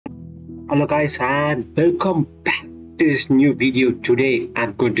Hello guys and welcome back to this new video. Today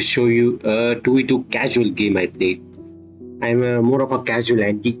I'm going to show you a 2v2 casual game I played. I'm more of a casual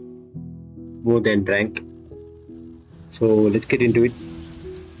anti more than ranked. So let's get into it.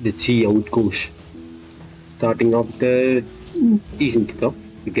 Let's see how it goes. Starting off the decent stuff.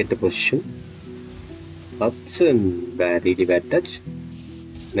 We get the position. That's a really bad touch.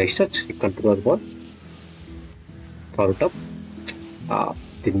 Nice touch. We control the ball. Throw it up.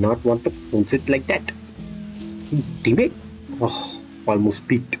 Did not want to bounce it like that. Teammate. Oh, almost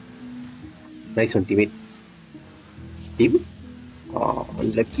beat. Nice one, teammate. Teammate. Oh,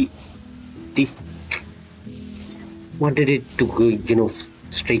 unlucky. T. Wanted it to go,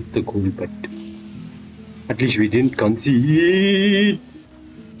 straight the goal, but at least we didn't concede.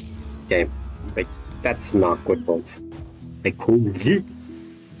 Damn, like that's not good bounce. Like holy.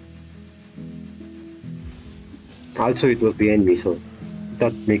 Also, it was behind me, so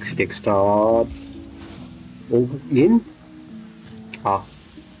that makes it extra. Oh, in. Ah,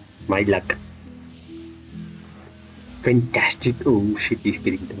 my luck. Fantastic. Oh shit, he's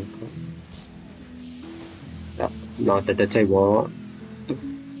getting the not the touch I want.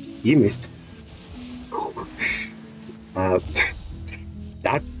 He missed.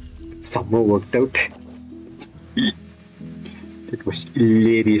 That somehow worked out. It was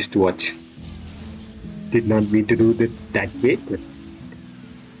hilarious to watch. Did not mean to do that way, but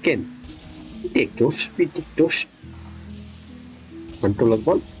again, we take those. Control of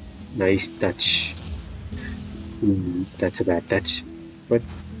ball. Nice touch. That's a bad touch, but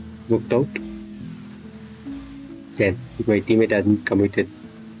worked out. Then, if my teammate hadn't committed,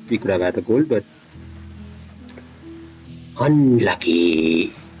 we could have had a goal, but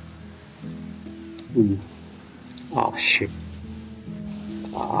unlucky. Oh shit.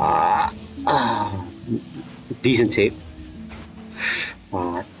 Decent save.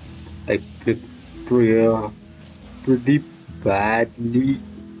 I clipped pretty badly.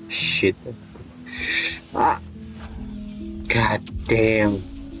 Shit. God damn.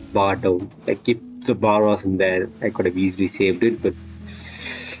 Bar down. Like if the bar wasn't there, I could have easily saved it, but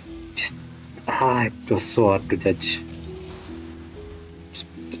just it was so hard to judge.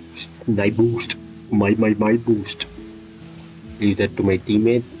 My boost. My boost. Leave that to my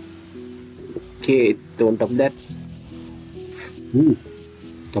teammate. Okay, don't dump that.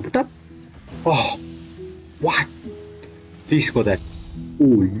 Dump it up. Oh, what? Please score that.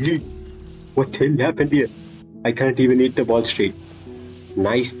 Holy, what the hell happened here? I can't even hit the ball straight.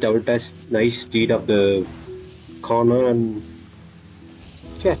 Nice double touch, nice read of the corner, and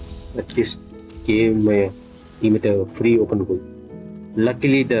yeah, that just gave my teammate a free open goal.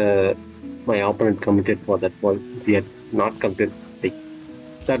 Luckily, my opponent committed for that ball. If he had not committed, like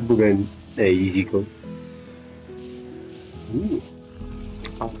that would have been an easy goal.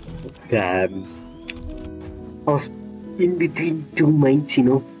 Damn. I was in between two minds,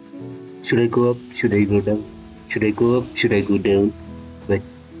 Should I go up? Should I go down? Should I go up? Should I go down? But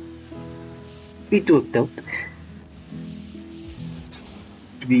it worked out.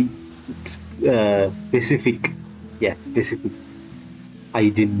 To be specific, I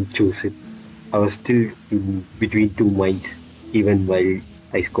didn't choose it. I was still in between two minds, even while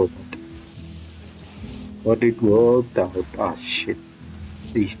I scored that. But it worked out. Ah shit.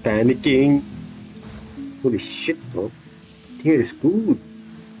 He's panicking. Holy shit, bro. Here is good.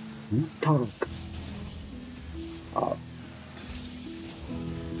 Talk.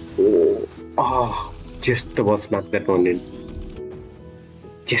 Just about snuck that one in.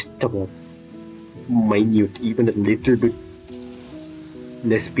 Just about. Minute, even a little bit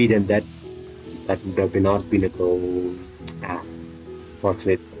less speed than that would have not been a goal.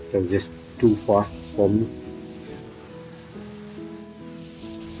 Fortunate. That was just too fast for me.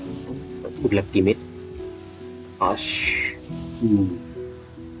 Good luck, teammate.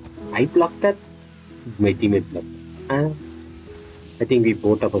 I blocked that. My teammate blocked. I think we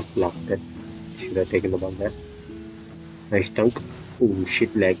both of us blocked that. Should have taken the ball there. Nice dunk. Oh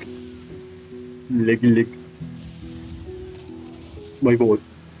shit, leg. Leg. My ball.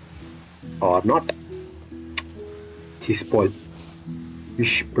 Or not. This ball.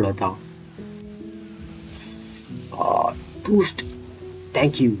 Wish brother. Boost.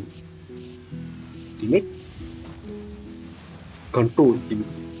 Thank you. Teammate. Control.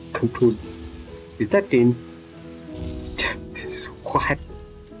 Is that in? What?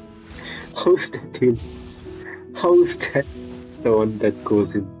 How's that in? How's that the one that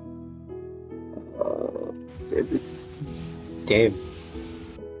goes in? It's damn.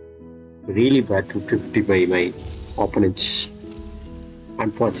 Really bad 250 by my opponents.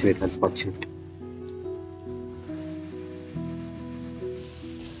 Unfortunate.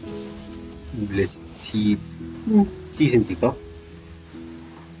 Let's see. Decent kickoff.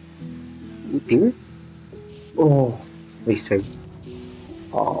 Think. Oh, nice try.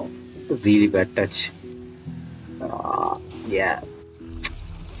 Oh, really bad touch. Yeah,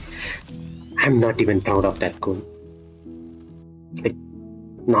 I'm not even proud of that goal. Like,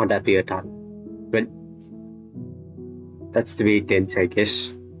 not happy at all. Well, that's the way it ends, I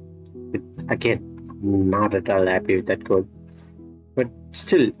guess. But again, not at all happy with that goal. But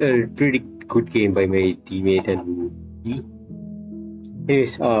still, a pretty good game by my teammate and me.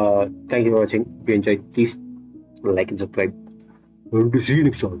 Anyways, thank you for watching. If you enjoyed, please like and subscribe. And to see you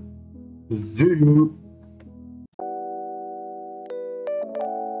next time. See you.